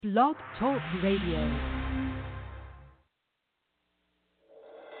Blog Talk Radio.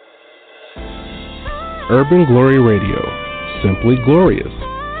 Urban Glory Radio, simply glorious.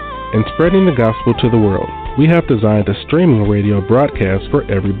 In spreading the gospel to the world, we have designed a streaming radio broadcast for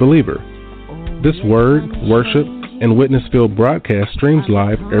every believer. This word, worship, and witness-filled broadcast streams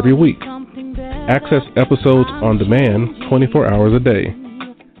live every week. Access episodes on demand 24 hours a day.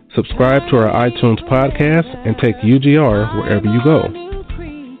 Subscribe to our iTunes podcast and take UGR wherever you go.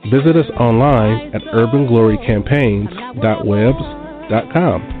 Visit us online at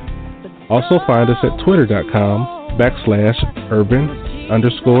urbanglorycampaigns.webs.com. Also find us at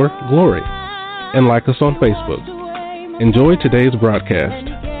twitter.com/urban_glory and like us on Facebook. Enjoy today's broadcast.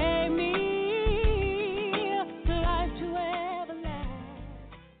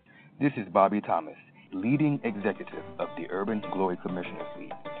 This is Bobby Thomas, leading executive of the Urban Glory Commissioners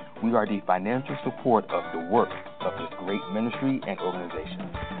League. We are the financial support of the work of this great ministry and organization.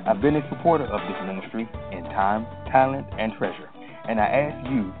 I've been a supporter of this ministry in time, talent, and treasure, and I ask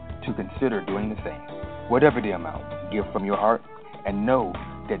you to consider doing the same. Whatever the amount, give from your heart, and know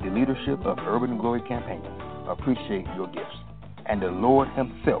that the leadership of Urban Glory Campaigns appreciate your gifts, and the Lord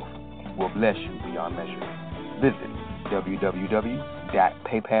Himself will bless you beyond measure. Visit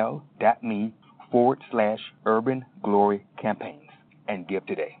www.paypal.me/Urban Glory Campaigns and give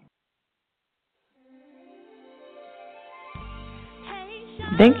today.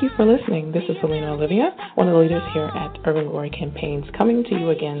 Thank you for listening. This is Selena Olivia, one of the leaders here at Urban Glory Campaigns, coming to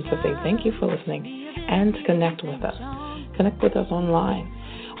you again to say thank you for listening and to connect with us. Connect with us online.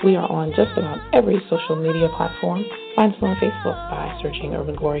 We are on just about every social media platform. Find us on Facebook by searching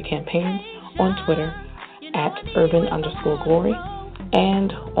Urban Glory Campaigns, on Twitter at Urban_Glory,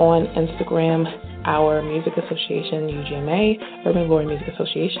 and on Instagram, our music association, UGMA, Urban Glory Music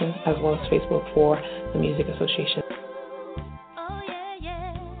Association, as well as Facebook for the Music Association.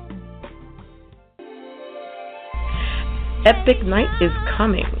 Epic Night is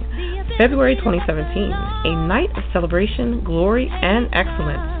coming. February 2017, a night of celebration, glory, and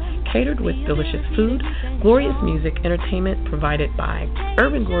excellence, catered with delicious food, glorious music, entertainment provided by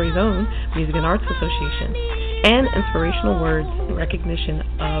Urban Glory's own Music and Arts Association, and inspirational words in recognition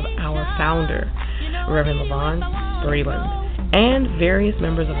of our founder, Reverend Levon Breland, and various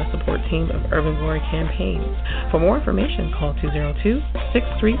members of the support team of Urban Glory Campaigns. For more information, call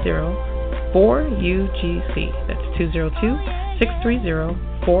 202-630-4UGC. That's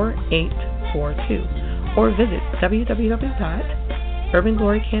 202-630-4842. Or visit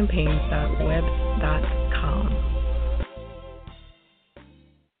www.urbanglorycampaigns.webs.com.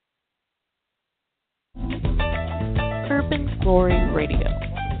 Urban Glory Radio.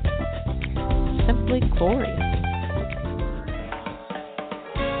 Simply glorious.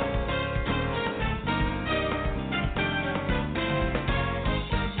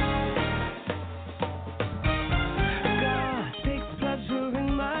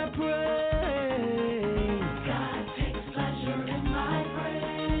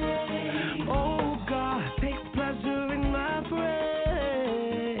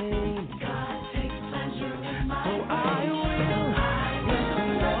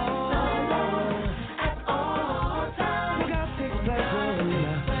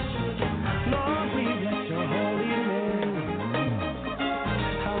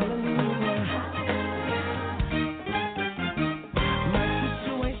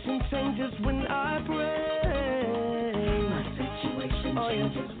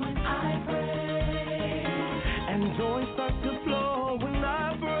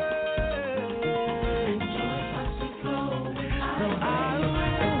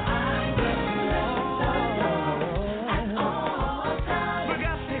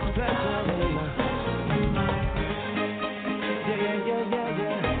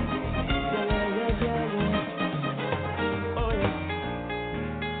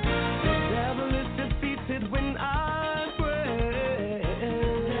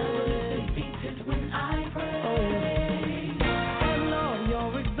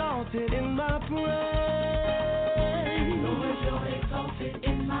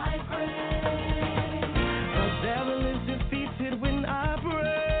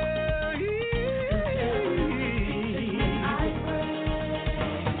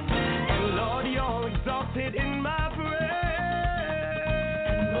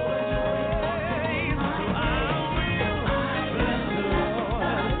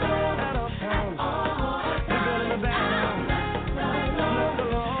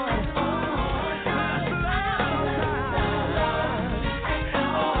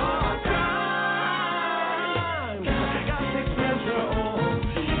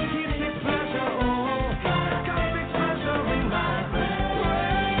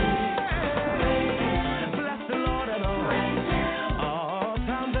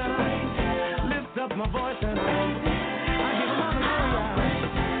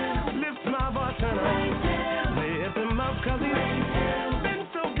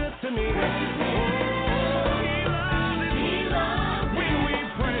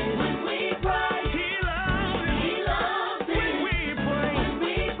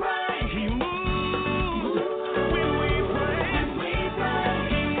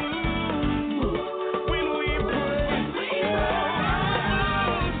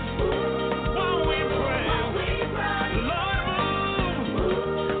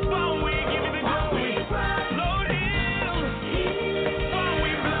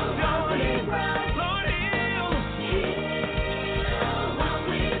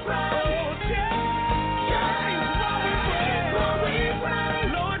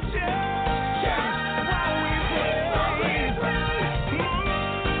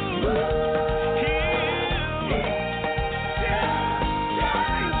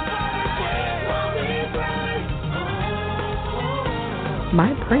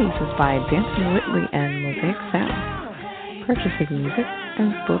 My Praise is by Danton Whitley and Mosaic Sound. Purchase his music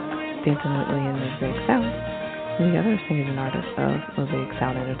and book Danton Whitley and Mosaic Sound and the other singers and artists of Mosaic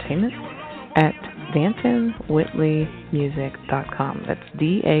Sound Entertainment at DantonWhitleyMusic.com. That's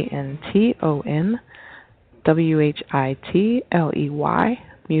DantonWhitley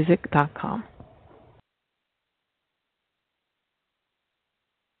Music.com.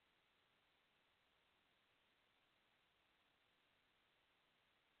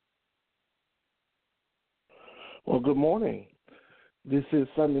 Well, good morning. This is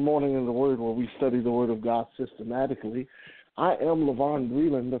Sunday Morning in the Word, where we study the Word of God systematically. I am LaVon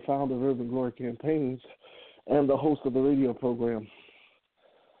Breland, the founder of Urban Glory Campaigns and the host of the radio program.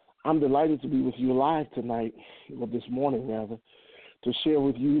 I'm delighted to be with you live tonight, or this morning rather, to share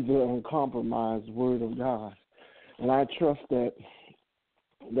with you the uncompromised Word of God. And I trust that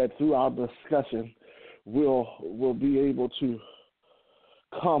through our discussion, we'll be able to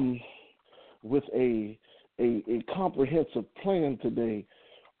come with a comprehensive plan today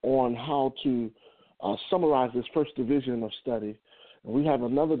on how to summarize this first division of study. And we have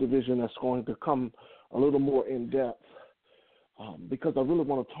another division that's going to come a little more in depth because I really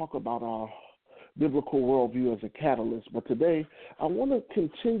want to talk about our biblical worldview as a catalyst. But today I want to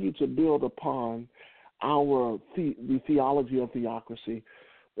continue to build upon the theology of theocracy,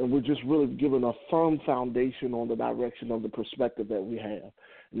 and we're just really giving a firm foundation on the direction of the perspective that we have.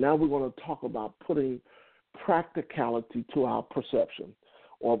 Now we're going to talk about putting practicality to our perception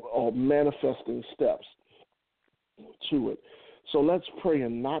or manifesting steps to it. So let's pray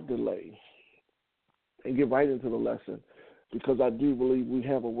and not delay and get right into the lesson, because I do believe we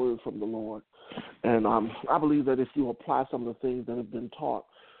have a word from the Lord. And I believe that if you apply some of the things that have been taught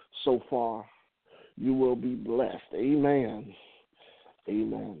so far, you will be blessed. Amen.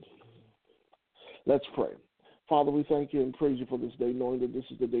 Amen. Let's pray. Father, we thank you and praise you for this day, knowing that this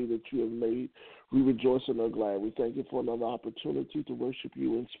is the day that you have made. We rejoice and are glad. We thank you for another opportunity to worship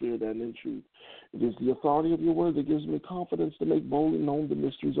you in spirit and in truth. It is the authority of your word that gives me confidence to make boldly known the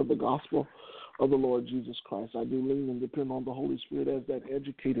mysteries of the gospel of the Lord Jesus Christ. I do lean and depend on the Holy Spirit as that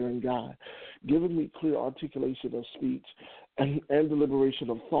educator and guide, giving me clear articulation of speech and deliberation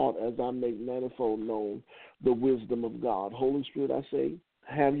of thought as I make manifold known the wisdom of God. Holy Spirit, I say,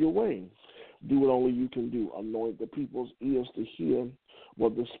 have your way. Do what only you can do. Anoint the people's ears to hear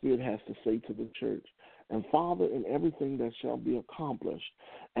what the Spirit has to say to the church. And Father, in everything that shall be accomplished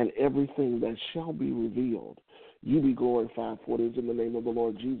and everything that shall be revealed, you be glorified, for it is in the name of the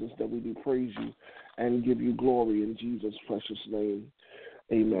Lord Jesus that we do praise you and give you glory in Jesus' precious name.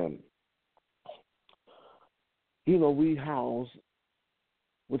 Amen. You know, we house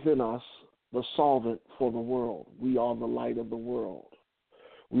within us the solvent for the world. We are the light of the world.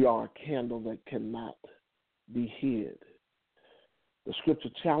 We are a candle that cannot be hid. The scripture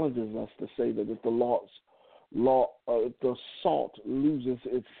challenges us to say that if the salt loses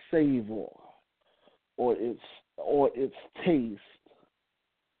its savor or its taste,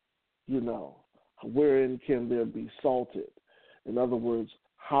 wherein can there be salted? In other words,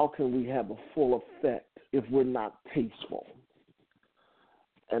 how can we have a full effect if we're not tasteful?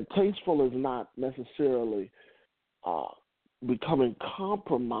 And tasteful is not necessarily becoming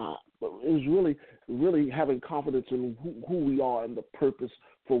compromised, but is really having confidence in who we are and the purpose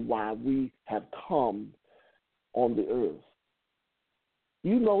for why we have come on the earth.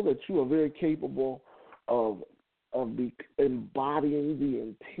 You know that you are very capable of embodying the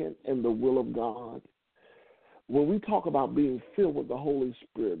intent and the will of God. When we talk about being filled with the Holy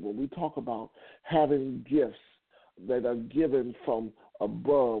Spirit, when we talk about having gifts that are given from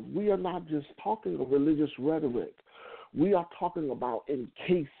above, we are not just talking of religious rhetoric. We are talking about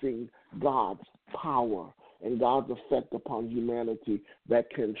encasing God's power and God's effect upon humanity that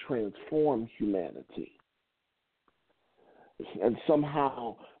can transform humanity. And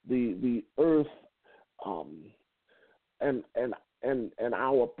somehow the earth and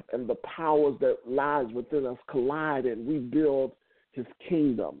the powers that lies within us collide, and we build his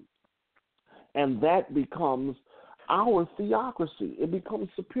kingdom. And that becomes our theocracy. It becomes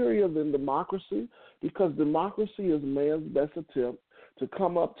superior than democracy, because democracy is man's best attempt to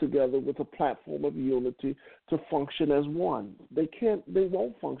come up together with a platform of unity to function as one. They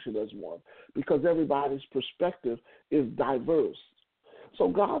won't function as one because everybody's perspective is diverse. So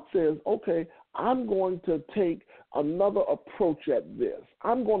God says, okay, I'm going to take another approach at this.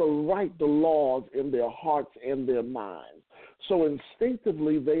 I'm going to write the laws in their hearts and their minds. So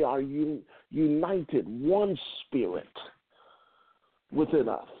instinctively they are united, one spirit within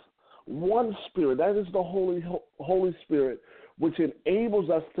us. One spirit. That is the Holy Spirit, which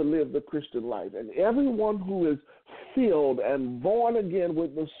enables us to live the Christian life. And everyone who is filled and born again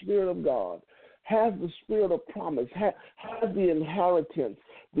with the Spirit of God, has the Spirit of promise, has the inheritance,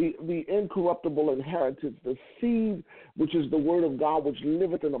 the incorruptible inheritance, the seed, which is the Word of God, which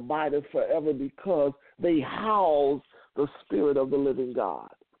liveth and abideth forever, because they house the Spirit of the living God.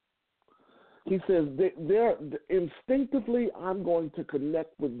 He says, they're instinctively, I'm going to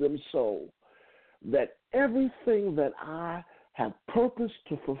connect with them so that everything that I have purposed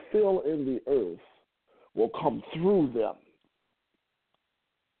to fulfill in the earth will come through them.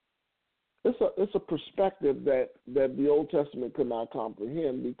 It's a perspective that the Old Testament could not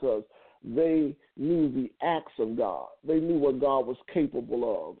comprehend, because they knew the acts of God. They knew what God was capable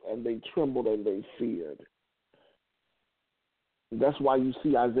of, and they trembled and they feared. That's why you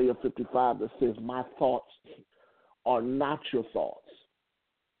see Isaiah 55 that says, my thoughts are not your thoughts.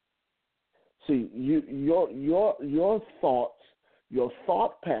 See, your thoughts, your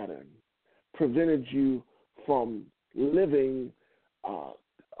thought pattern prevented you from living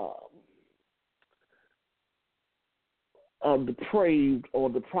depraved or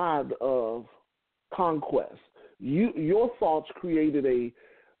deprived of conquest. Your thoughts created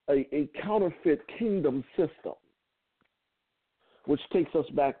a counterfeit kingdom system, which takes us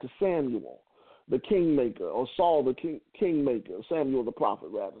back to Samuel, the kingmaker, or Saul, the kingmaker, Samuel the prophet,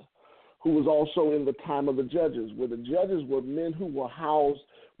 rather, who was also in the time of the judges, where the judges were men who were housed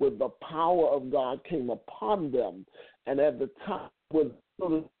with the power of God came upon them. And at the time when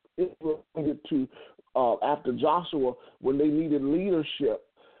Israel needed to, after Joshua, when they needed leadership,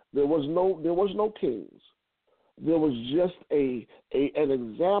 there was no kings. There was just an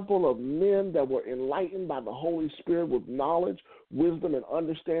example of men that were enlightened by the Holy Spirit with knowledge, wisdom, and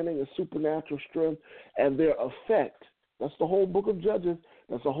understanding and supernatural strength, and their effect. That's the whole book of Judges.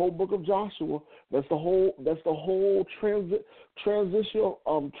 That's the whole book of Joshua. That's the whole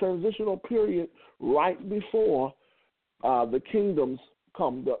transitional period right before the kingdoms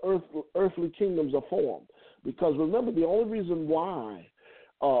come. The earthly kingdoms are formed. Because remember, the only reason why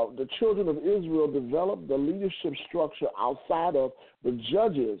the children of Israel developed the leadership structure outside of the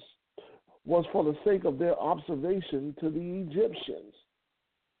judges was for the sake of their observation to the Egyptians,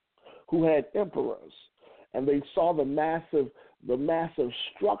 who had emperors, and they saw the massive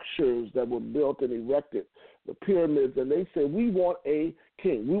structures that were built and erected, the pyramids, and they said, we want a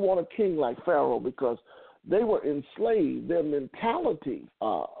king. We want a king like Pharaoh, because they were enslaved. Their mentality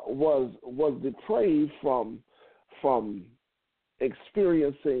was depraved from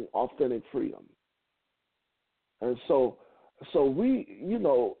experiencing authentic freedom. And so we,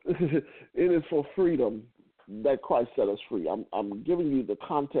 it is for freedom that Christ set us free. I'm giving you the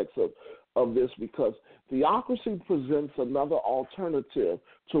context of this because theocracy presents another alternative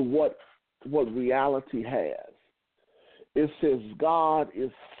to what reality has. It says God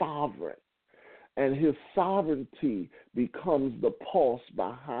is sovereign, and his sovereignty becomes the pulse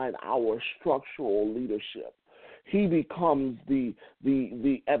behind our structural leadership. He becomes the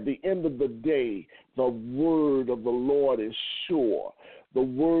at the end of the day, the word of the Lord is sure. The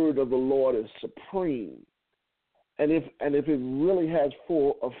word of the Lord is supreme. And if it really has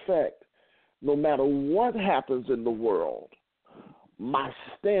full effect, no matter what happens in the world, my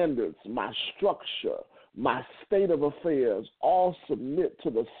standards, my structure, my state of affairs all submit to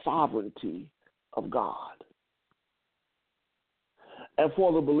the sovereignty of God. And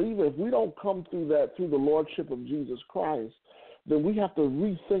for the believer, if we don't come through the Lordship of Jesus Christ, then we have to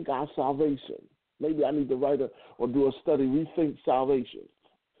rethink our salvation. Maybe I need to write or do a study, Rethink Salvation.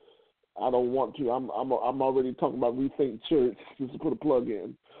 I don't want to. I'm already talking about Rethink Church, just to put a plug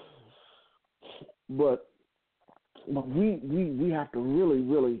in. But we have to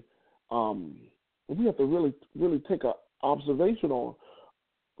really take an observation on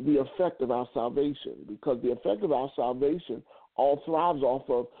the effect of our salvation, because the effect of our salvation all thrives off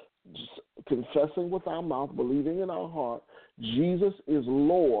of just confessing with our mouth, believing in our heart, Jesus is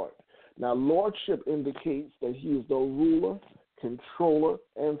Lord. Now, lordship indicates that he is the ruler, controller,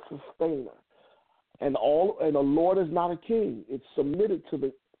 and sustainer. And a lord is not a king. It's submitted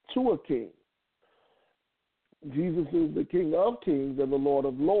to a king. Jesus is the King of kings and the Lord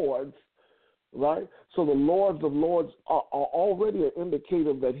of lords, right? So the lords of lords are already an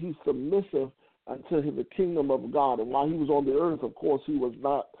indicator that he's submissive unto the kingdom of God. And while he was on the earth, of course, he was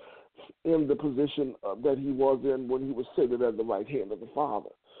not in the position that he was in when he was seated at the right hand of the Father.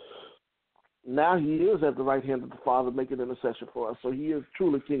 Now he is at the right hand of the Father making intercession for us. So he is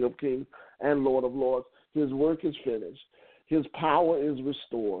truly King of kings and Lord of lords. His work is finished. His power is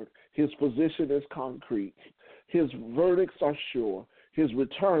restored. His position is concrete. His verdicts are sure. His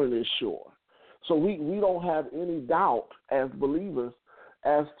return is sure. So we don't have any doubt as believers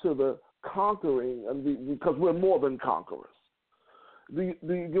as to conquering, because we're more than conquerors. Do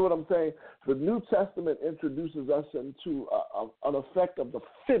you get what I'm saying? The New Testament introduces us into an effect of the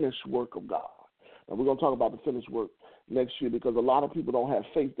finished work of God. And we're going to talk about the finished work next year, because a lot of people don't have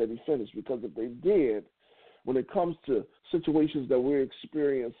faith that he finished, because if they did, when it comes to situations that we're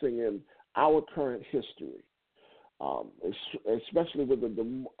experiencing in our current history, especially with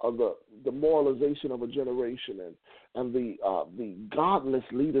the demoralization of a generation and the godless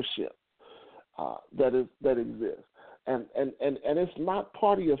leadership that exists, and it's not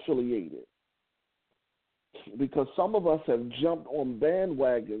party affiliated, because some of us have jumped on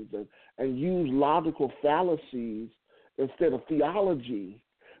bandwagons and used logical fallacies instead of theology.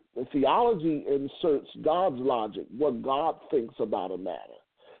 The theology inserts God's logic, what God thinks about a matter.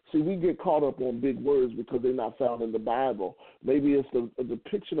 See, we get caught up on big words because they're not found in the Bible. Maybe it's a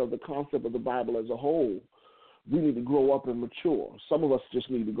depiction of the concept of the Bible as a whole. We need to grow up and mature. Some of us just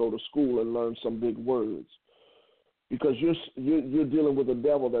need to go to school and learn some big words, because you're dealing with a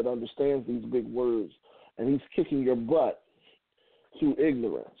devil that understands these big words, and he's kicking your butt through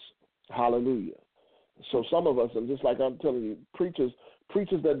ignorance. Hallelujah. So some of us, and just like I'm telling you, preachers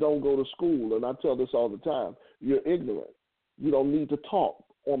that don't go to school, and I tell this all the time, you're ignorant. You don't need to talk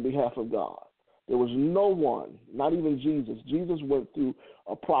on behalf of God. There was no one, not even Jesus. Jesus went through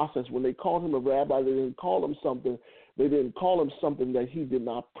a process. When they called him a rabbi, they didn't call him something. They didn't call him something that he did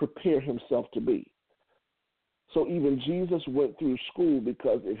not prepare himself to be. So even Jesus went through school,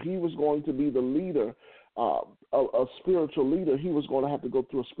 because if he was going to be the leader, a spiritual leader, he was going to have to go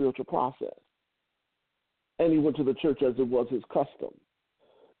through a spiritual process. And he went to the church as it was his custom.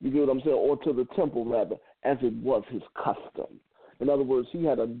 You get what I'm saying? Or to the temple, rather, as it was his custom. In other words, he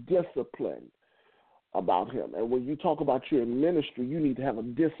had a discipline about him. And when you talk about your ministry, you need to have a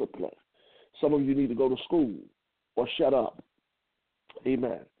discipline. Some of you need to go to school or shut up.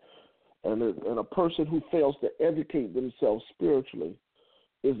 Amen. And a person who fails to educate themselves spiritually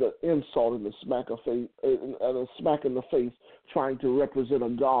is an insult and a smack in the face, trying to represent a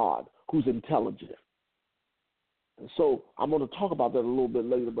God who's intelligent. And so I'm going to talk about that a little bit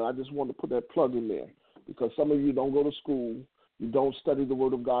later, but I just want to put that plug in there, because some of you don't go to school, you don't study the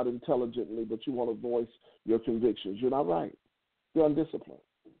Word of God intelligently, but you want to voice your convictions. You're not right. You're undisciplined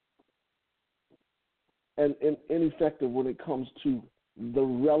and ineffective when it comes to the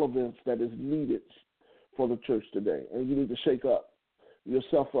relevance that is needed for the church today. And you need to shake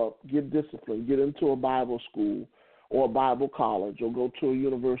yourself up, get disciplined, get into a Bible school or a Bible college, or go to a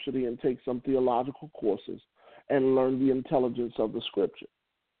university and take some theological courses and learn the intelligence of the Scripture.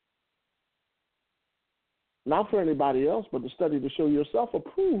 Not for anybody else, but to study to show yourself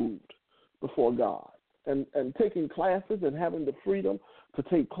approved before God. And taking classes and having the freedom to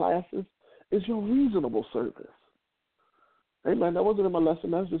take classes is your reasonable service. Amen. That wasn't in my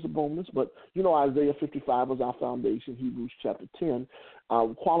lesson. That's just a bonus. But, Isaiah 55 was our foundation. Hebrews chapter 10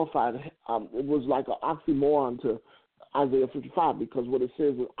 qualified. It was like an oxymoron to Isaiah 55, because what it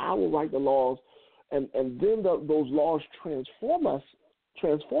says is, I will write the laws, and then those laws transform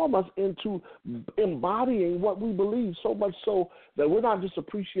us into embodying what we believe, so much so that we're not just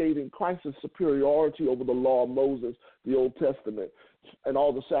appreciating Christ's superiority over the law of Moses, the Old Testament, and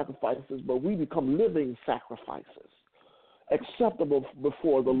all the sacrifices, but we become living sacrifices, acceptable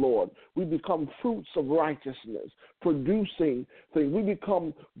before the Lord. We become fruits of righteousness, producing things. We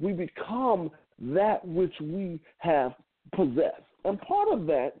become that which we have possessed. And part of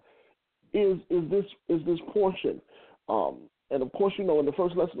that is this portion. And of course, in the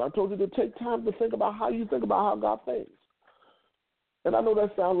first lesson I told you to take time to think about how you think about how God thinks. And I know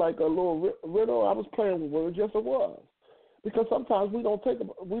that sounds like a little riddle. I was playing with words, yes it was. Because sometimes we don't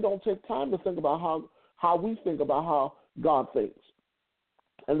take time to think about how we think about how God thinks.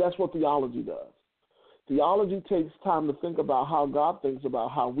 And that's what theology does. Theology takes time to think about how God thinks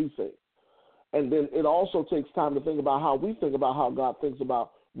about how we think. And then it also takes time to think about how we think about how God thinks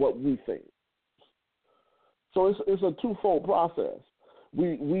about what we think. So it's a twofold process.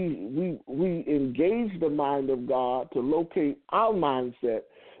 We engage the mind of God to locate our mindset,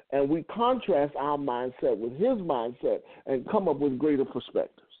 and we contrast our mindset with his mindset and come up with greater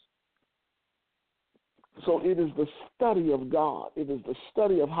perspectives. So it is the study of God. It is the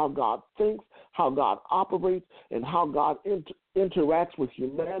study of how God thinks, how God operates, and how God interacts with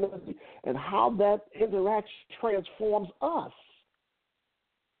humanity, and how that interaction transforms us.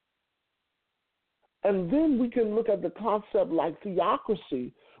 And then we can look at the concept like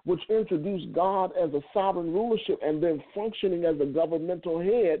theocracy, which introduced God as a sovereign rulership and then functioning as a governmental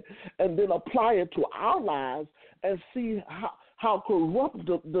head, and then apply it to our lives and see how corrupt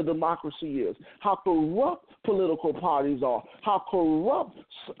the democracy is, how corrupt political parties are, how corrupt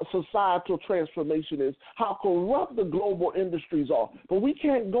societal transformation is, how corrupt the global industries are. But we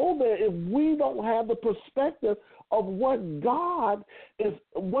can't go there if we don't have the perspective of what God's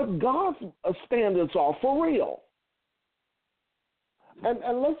standards are for real. And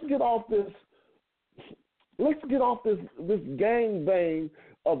let's get off this. Let's get off this gangbang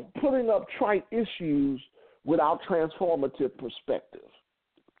of putting up trite issues without transformative perspective.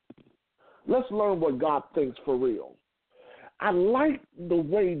 Let's learn what God thinks for real. I like the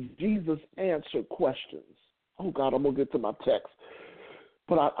way Jesus answered questions. Oh God, I'm gonna get to my text,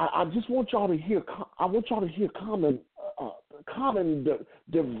 but I just want y'all to hear. I want y'all to hear common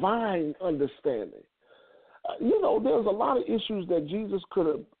divine understanding. There's a lot of issues that Jesus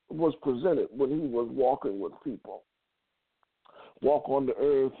was presented when he was walking with people. Walk on the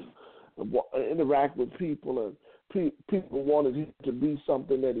earth, interact with people, and people wanted him to be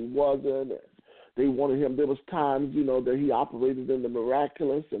something that he wasn't. And they wanted him. There was times, that he operated in the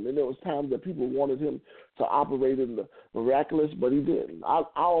miraculous, and then there was times that people wanted him to operate in the miraculous, but he didn't. I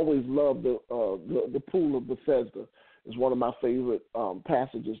always loved the pool of Bethesda. It's one of my favorite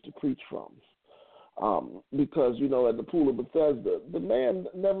passages to preach from. Because, at the pool of Bethesda, the man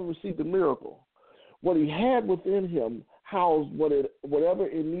never received a miracle. What he had within him housed whatever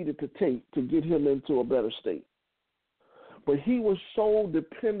it needed to take to get him into a better state. But he was so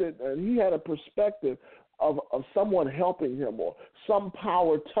dependent, and he had a perspective of someone helping him or some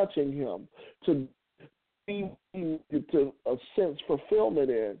power touching him to sense fulfillment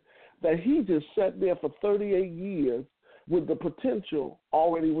in, that he just sat there for 38 years with the potential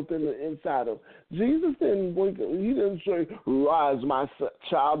already within the inside of. Jesus didn't say, "Rise, my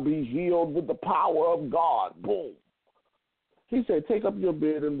child, be healed with the power of God." Boom. He said, "Take up your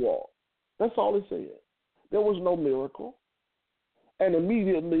bed and walk." That's all he said. There was no miracle. And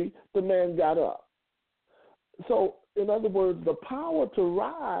immediately the man got up. So, in other words, the power to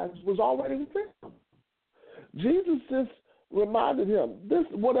rise was already within him. Jesus just reminded him,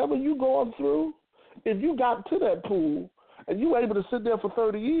 whatever you're going through, if you got to that pool and you were able to sit there for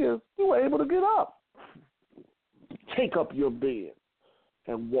 30 years, you were able to get up. Take up your bed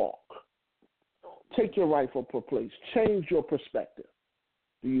and walk. Take your rightful place. Change your perspective.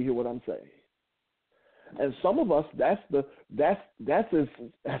 Do you hear what I'm saying? And some of us, that's as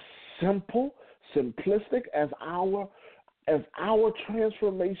simple, simplistic as our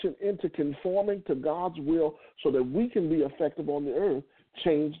transformation into conforming to God's will, so that we can be effective on the earth,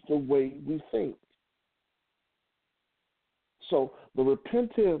 change the way we think. So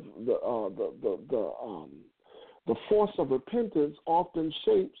the force of repentance often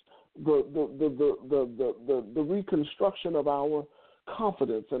shapes the reconstruction of our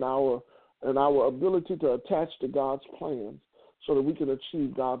confidence and our ability to attach to God's plans, so that we can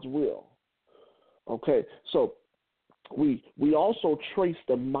achieve God's will. Okay, so we also trace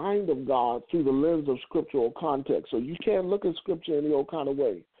the mind of God through the lens of scriptural context. So you can't look at scripture any old kind of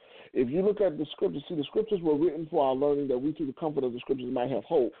way. If you look at the scriptures, the scriptures were written for our learning, that we through the comfort of the scriptures might have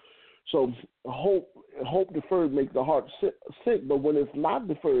hope. So hope deferred makes the heart sick, but when it's not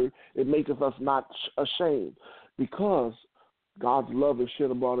deferred, it maketh us not ashamed, because God's love is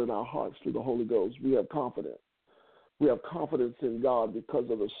shed abroad in our hearts through the Holy Ghost. We have confidence. We have confidence in God because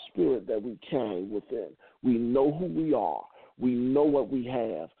of the spirit that we carry within. We know who we are. We know what we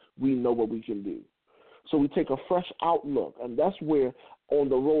have. We know what we can do. So we take a fresh outlook, and that's where on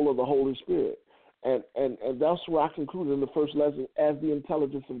the role of the Holy Spirit. And that's where I concluded in the first lesson, as the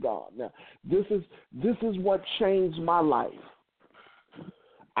intelligence of God. Now, this is what changed my life.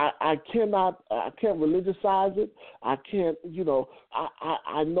 I can't religiousise it. I can't,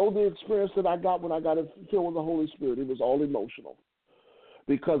 I know the experience that I got when I got filled with the Holy Spirit. It was all emotional,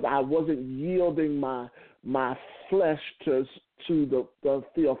 because I wasn't yielding my flesh to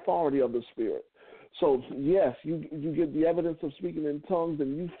the authority of the Spirit. So yes, you get the evidence of speaking in tongues,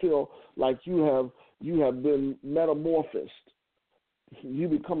 and you feel like you have been metamorphosed. You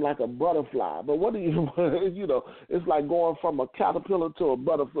become like a butterfly. But what do you it's like going from a caterpillar to a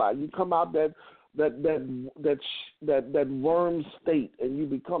butterfly. You come out that worm state, and you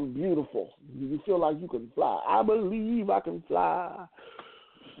become beautiful. You feel like you can fly. I believe I can fly.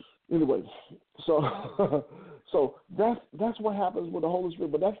 Anyway, so that's what happens with the Holy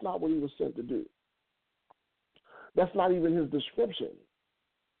Spirit, but that's not what he was sent to do. That's not even his description,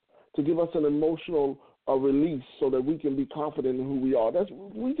 to give us an emotional release so that we can be confident in who we are.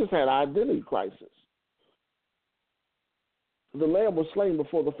 We just had an identity crisis. The Lamb was slain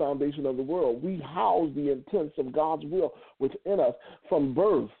before the foundation of the world. We house the intents of God's will within us from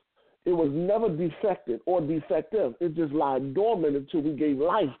birth. It was never defected or defective. It just lied dormant until we gave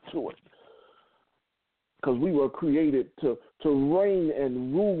life to it. Because we were created to reign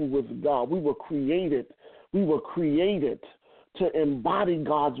and rule with God. We were created to embody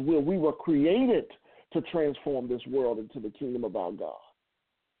God's will. We were created to transform this world into the kingdom of our God.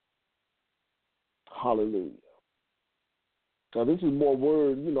 Hallelujah. Now, this is more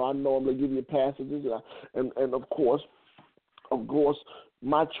word. I normally give you passages, and of course,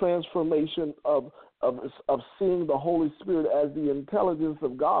 my transformation of seeing the Holy Spirit as the intelligence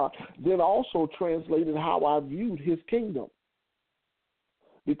of God then also translated how I viewed his kingdom.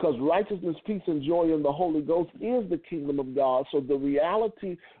 Because righteousness, peace, and joy in the Holy Ghost is the kingdom of God. So the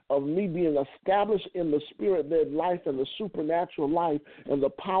reality of me being established in the spirit-led life and the supernatural life and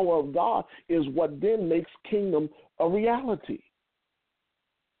the power of God is what then makes kingdom a reality.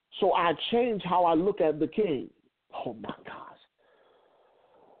 So I change how I look at the king. Oh, my gosh.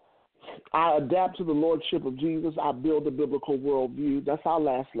 I adapt to the lordship of Jesus. I build a biblical worldview. That's our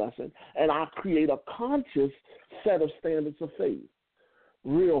last lesson. And I create a conscious set of standards of faith.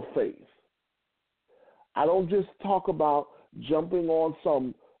 Real faith. I don't just talk about jumping on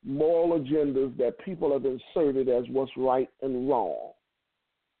some moral agendas that people have inserted as what's right and wrong.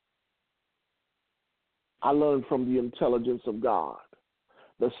 I learn from the intelligence of God,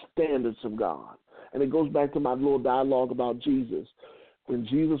 the standards of God. And it goes back to my little dialogue about Jesus. When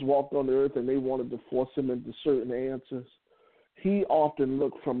Jesus walked on the earth and they wanted to force him into certain answers, he often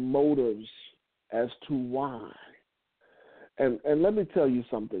looked for motives as to why. And let me tell you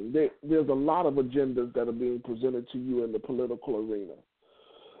something. There's a lot of agendas that are being presented to you in the political arena,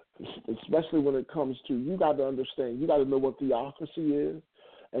 especially when it comes to, you got to understand, you got to know what theocracy is,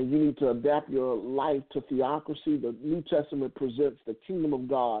 and you need to adapt your life to theocracy. The New Testament presents the kingdom of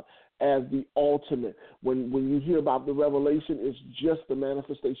God as the ultimate. When you hear about the revelation, it's just the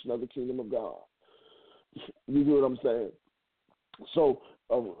manifestation of the kingdom of God. You hear what I'm saying? So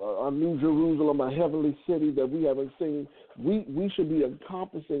a new Jerusalem, a heavenly city that we haven't seen, we should be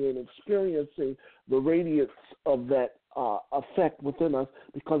encompassing and experiencing the radiance of that effect within us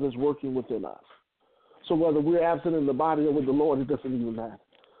because it's working within us. So whether we're absent in the body or with the Lord, it doesn't even matter.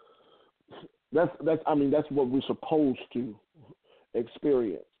 That's what we're supposed to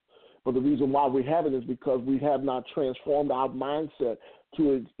experience. But the reason why we haven't is because we have not transformed our mindset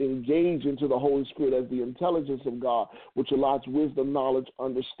to engage into the Holy Spirit as the intelligence of God, which allows wisdom, knowledge,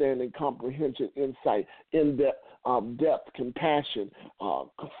 understanding, comprehension, insight, depth, compassion,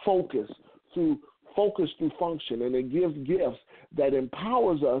 focus through function, and it gives gifts that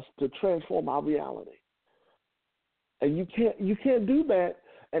empowers us to transform our reality. And you can't do that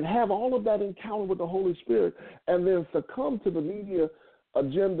and have all of that encounter with the Holy Spirit and then succumb to the media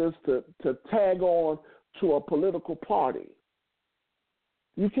agendas to tag on to a political party.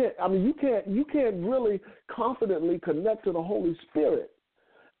 You can't really confidently connect to the Holy Spirit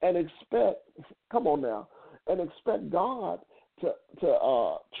and expect God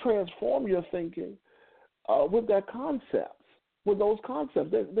to transform your thinking with those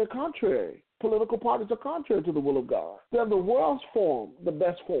concepts. They're contrary. Political parties are contrary to the will of God. They're the world's form, the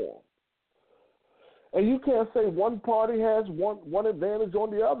best form. And you can't say one party has one advantage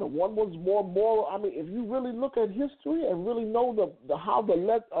on the other. One was more moral. If you really look at history and really know how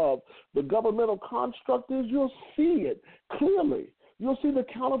the governmental construct is, you'll see it clearly. You'll see the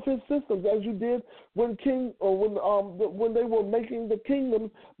counterfeit systems as you did when they were making the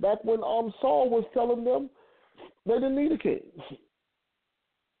kingdom back when Saul was telling them they didn't need a king.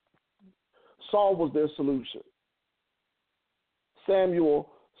 Saul was their solution. Samuel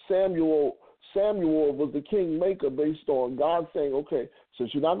was the king maker based on God saying, okay,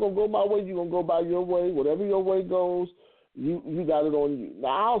 since you're not going to go my way, you're going to go by your way. Whatever your way goes, you got it on you. Now,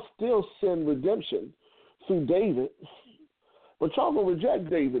 I'll still send redemption through David, but y'all going to reject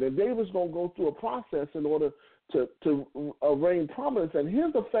David, and David's going to go through a process in order to reign prominence, and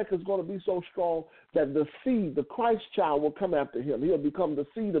his effect is going to be so strong that the seed, the Christ child, will come after him. He'll become the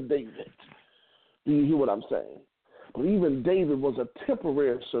seed of David. Do you hear what I'm saying? But even David was a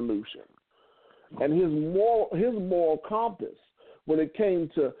temporary solution. And his moral compass, when it came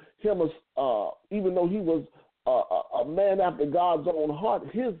to him, even though he was a man after God's own heart,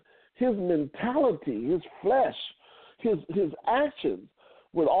 his mentality, his flesh, his actions,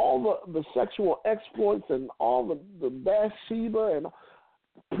 with all the sexual exploits and all the Bathsheba, and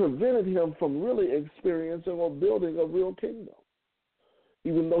prevented him from really experiencing or building a real kingdom,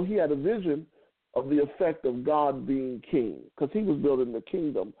 even though he had a vision of the effect of God being king, because he was building the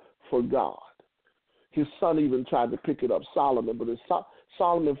kingdom for God. His son even tried to pick it up, Solomon, but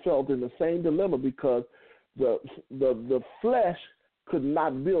Solomon felt in the same dilemma because the flesh could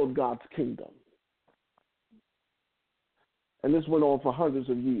not build God's kingdom. And this went on for hundreds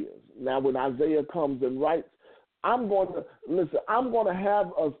of years. Now when Isaiah comes and writes, I'm going to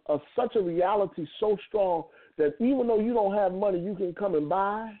have such a reality so strong that even though you don't have money, you can come and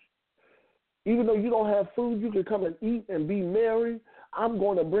buy. Even though you don't have food, you can come and eat and be merry. I'm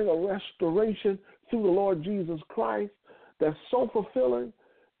going to bring a restoration through the Lord Jesus Christ that's so fulfilling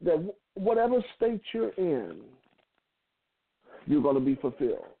that whatever state you're in, you're going to be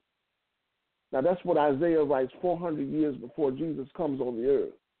fulfilled. Now, that's what Isaiah writes 400 years before Jesus comes on the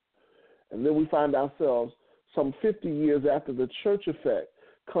earth. And then we find ourselves some 50 years after the church effect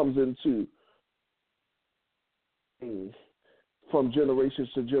comes into from generations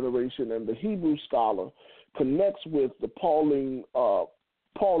to generation, and the Hebrew scholar connects with the Pauline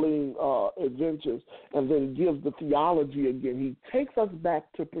adventures and then gives the theology again. He takes us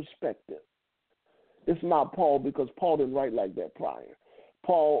back to perspective. It's not Paul, because Paul didn't write like that prior.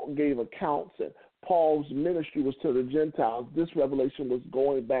 Paul gave accounts, and Paul's ministry was to the Gentiles. This revelation was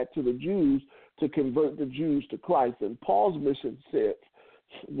going back to the Jews to convert the Jews to Christ. And Paul's mission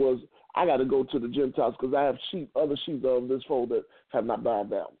was, I got to go to the Gentiles because I have other sheep of this fold that have not bowed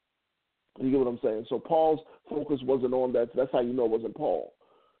down. You get what I'm saying? So Paul's focus wasn't on that. That's how you know it wasn't Paul.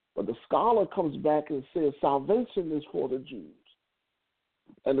 But the scholar comes back and says salvation is for the Jews.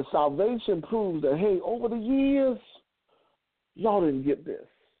 And the salvation proves that, hey, over the years, y'all didn't get this.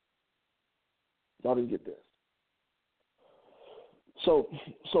 Y'all didn't get this. So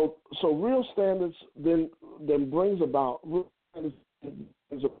real standards then brings about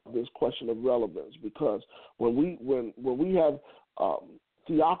this question of relevance, because when we have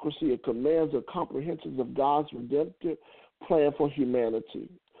theocracy, it commands a comprehension of God's redemptive plan for humanity,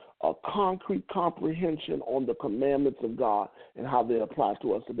 a concrete comprehension on the commandments of God and how they apply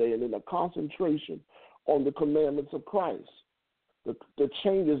to us today, and then a concentration on the commandments of Christ, the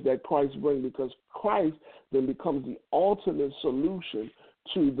changes that Christ brings, because Christ then becomes the alternate solution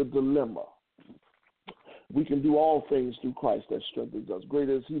to the dilemma. We can do all things through Christ that strengthens us.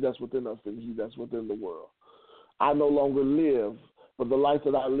 Greater is he that's within us than he that's within the world. I no longer live, but the life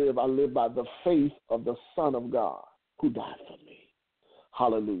that I live by the faith of the Son of God who died for me.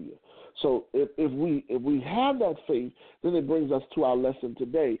 Hallelujah. So if we have that faith, then it brings us to our lesson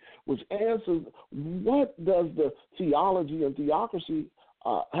today, which answers, what does the theology and theocracy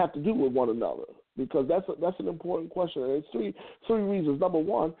have to do with one another? Because that's an important question. And it's three reasons. Number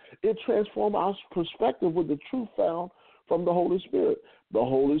one, it transforms our perspective with the truth found from the Holy Spirit. The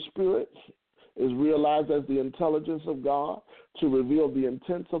Holy Spirit is realized as the intelligence of God to reveal the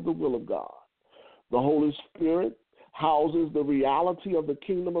intents of the will of God. The Holy Spirit houses the reality of the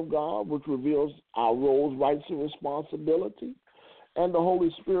kingdom of God, which reveals our roles, rights, and responsibility. And the Holy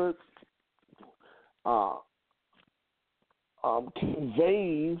Spirit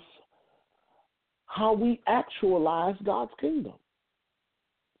conveys how we actualize God's kingdom.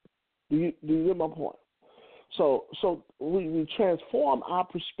 Do you get my point? So we transform our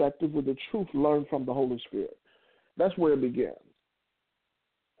perspective with the truth learned from the Holy Spirit. That's where it begins.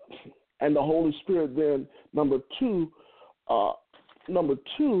 And the Holy Spirit then, number two,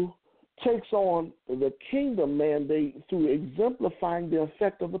 takes on the kingdom mandate through exemplifying the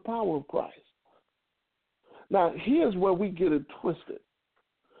effect of the power of Christ. Now, here's where we get it twisted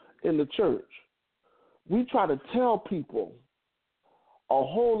in the church. We try to tell people a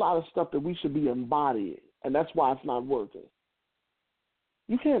whole lot of stuff that we should be embodying, and that's why it's not working.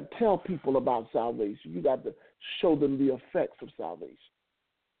 You can't tell people about salvation. You got to show them the effects of salvation.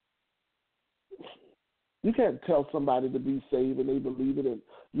 You can't tell somebody to be saved and they believe it. And,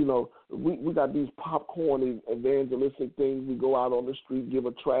 we got these popcorn evangelistic things. We go out on the street, give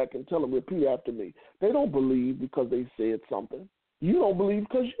a tract, and tell them, repeat after me. They don't believe because they said something. You don't believe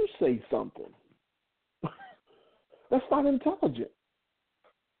because you say something. That's not intelligent.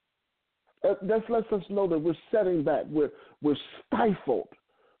 That lets us know that we're setting back. We're stifled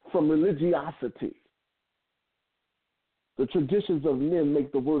from religiosity. The traditions of men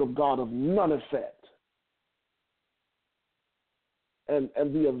make the word of God of none effect. And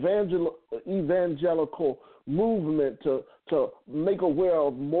the evangelical movement to make aware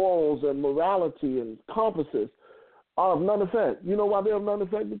of morals and morality and compasses are of none effect. You know why they're of none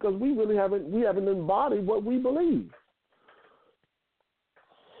effect? Because we haven't embodied what we believe.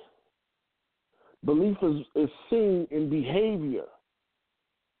 Belief is seen in behavior,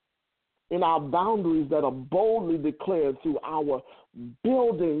 in our boundaries that are boldly declared through our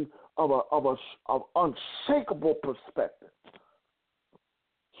building of unshakable perspective.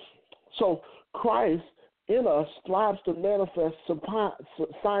 So Christ in us strives to manifest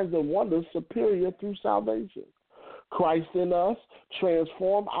signs and wonders superior through salvation. Christ in us,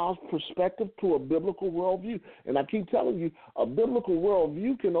 transform our perspective to a biblical worldview. And I keep telling you, a biblical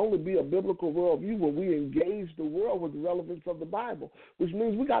worldview can only be a biblical worldview when we engage the world with the relevance of the Bible, which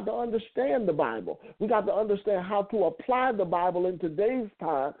means we got to understand the Bible. We got to understand how to apply the Bible in today's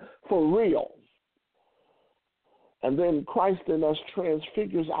time for real. And then Christ in us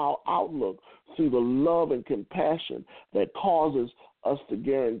transfigures our outlook through the love and compassion that causes us to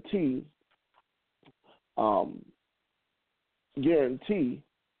guarantee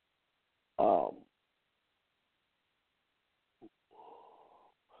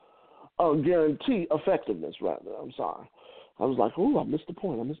effectiveness, rather. I'm sorry. I was like, I missed the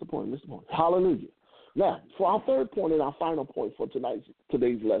point. Hallelujah. Now, for our third point and our final point for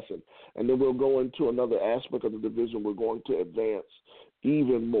today's lesson, and then we'll go into another aspect of the division we're going to advance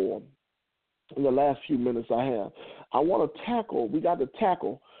even more. In the last few minutes I have, we got to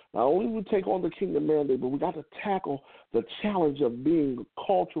tackle, not only we take on the kingdom mandate, but we got to tackle the challenge of being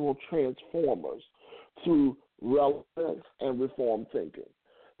cultural transformers through relevance and reform thinking.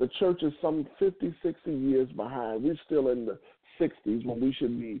 The church is some 50, 60 years behind. We're still in the 60s when we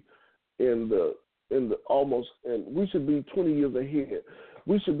should be we should be 20 years ahead.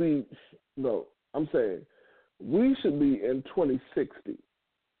 We should be in 2060.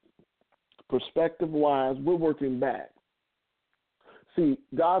 Perspective-wise, we're working back. See,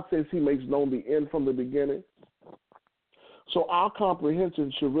 God says he makes known the end from the beginning. So our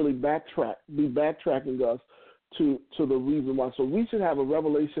comprehension should really be backtracking us to the reason why. So we should have a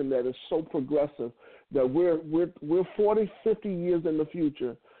revelation that is so progressive that we're 40, 50 years in the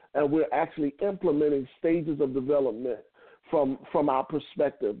future, and we're actually implementing stages of development from our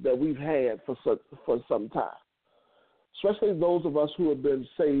perspective that we've had for some time. Especially those of us who have been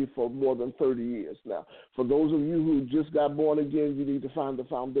saved for more than 30 years now. For those of you who just got born again, you need to find the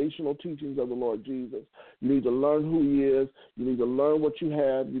foundational teachings of the Lord Jesus. You need to learn who he is. You need to learn what you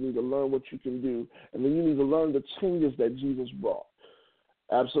have. You need to learn what you can do. And then you need to learn the changes that Jesus brought.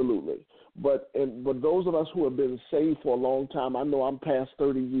 Absolutely. But those of us who have been saved for a long time, I know I'm past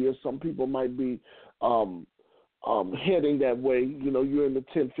 30 years. Some people might be heading that way. You know, you're in the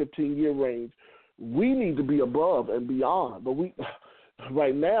 10, 15-year range. We need to be above and beyond, but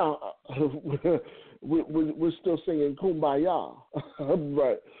right now we're still singing Kumbaya,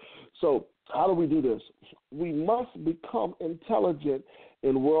 right? So how do we do this? We must become intelligent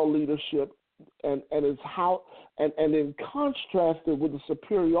in world leadership, and then contrast it with the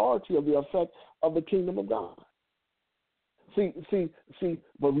superiority of the effect of the kingdom of God. See,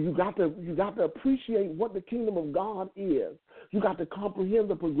 but you got to appreciate what the kingdom of God is. You got to comprehend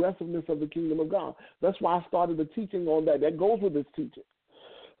the progressiveness of the kingdom of God. That's why I started the teaching on that. That goes with this teaching.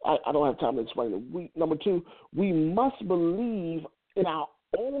 I don't have time to explain it. Number two, we must believe in our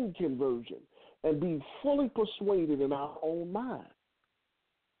own conversion and be fully persuaded in our own mind.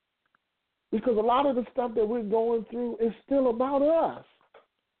 Because a lot of the stuff that we're going through is still about us.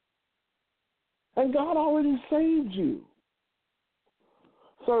 And God already saved you.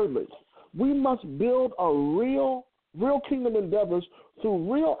 Thirdly, we must build a real kingdom endeavors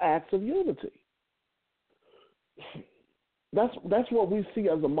through real acts of unity. That's what we see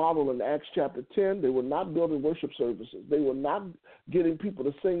as a model in Acts chapter 10. They were not building worship services. They were not getting people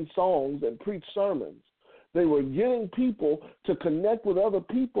to sing songs and preach sermons. They were getting people to connect with other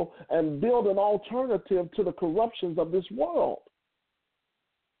people and build an alternative to the corruptions of this world.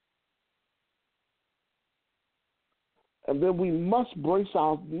 And then we must brace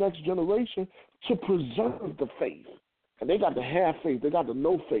our next generation to preserve the faith. And they got to have faith. They got to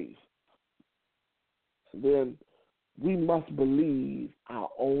know faith. And then we must believe our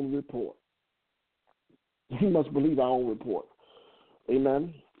own report. We must believe our own report.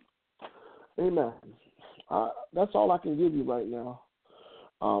 Amen? Amen. That's all I can give you right now.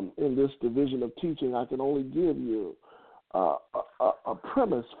 In this division of teaching, I can only give you a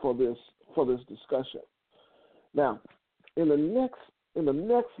premise for this discussion. Now, in the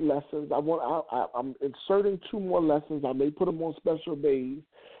next lessons, I'm inserting 2 more lessons. I may put them on special days.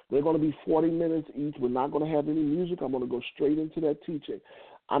 They're going to be 40 minutes each. We're not going to have any music. I'm going to go straight into that teaching.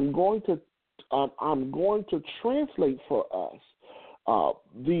 I'm going to translate for us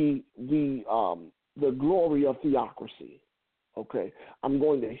the glory of theocracy. Okay, I'm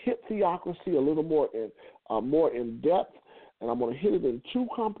going to hit theocracy a little more in depth, and I'm going to hit it in 2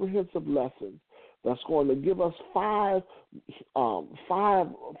 comprehensive lessons. That's going to give us five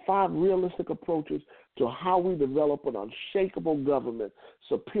realistic approaches to how we develop an unshakable government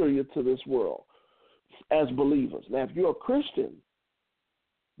superior to this world as believers. Now, if you're a Christian,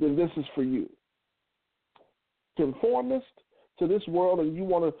 then this is for you. Conformist to this world and you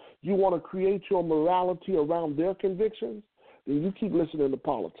want to create your morality around their convictions, then you keep listening to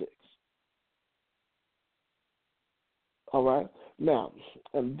politics. All right? Now,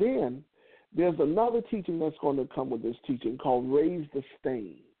 and then there's another teaching that's going to come with this teaching called raise the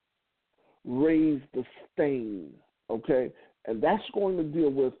stain. Raise the stain, okay? And that's going to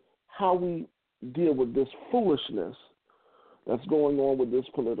deal with how we deal with this foolishness that's going on with this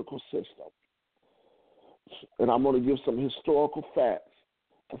political system. And I'm going to give some historical facts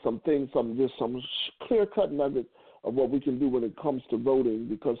and some clear-cut nuggets of what we can do when it comes to voting,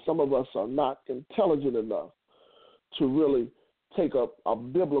 because some of us are not intelligent enough to really take a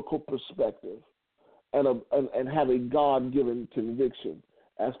biblical perspective and have a God-given conviction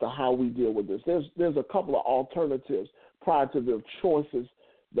as to how we deal with this. There's a couple of alternatives prior to the choices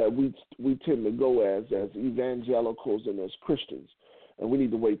that we tend to go as evangelicals and as Christians, and we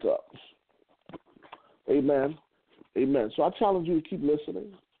need to wake up. Amen. Amen. So I challenge you to keep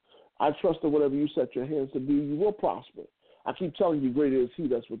listening. I trust that whatever you set your hands to do, you will prosper. I keep telling you, greater is he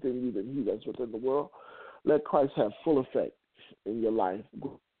that's within you than he that's within the world. Let Christ have full effect in your life.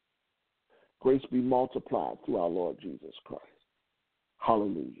 Grace be multiplied through our Lord Jesus Christ.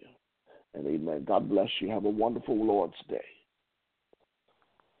 Hallelujah and amen. God bless you. Have a wonderful Lord's Day.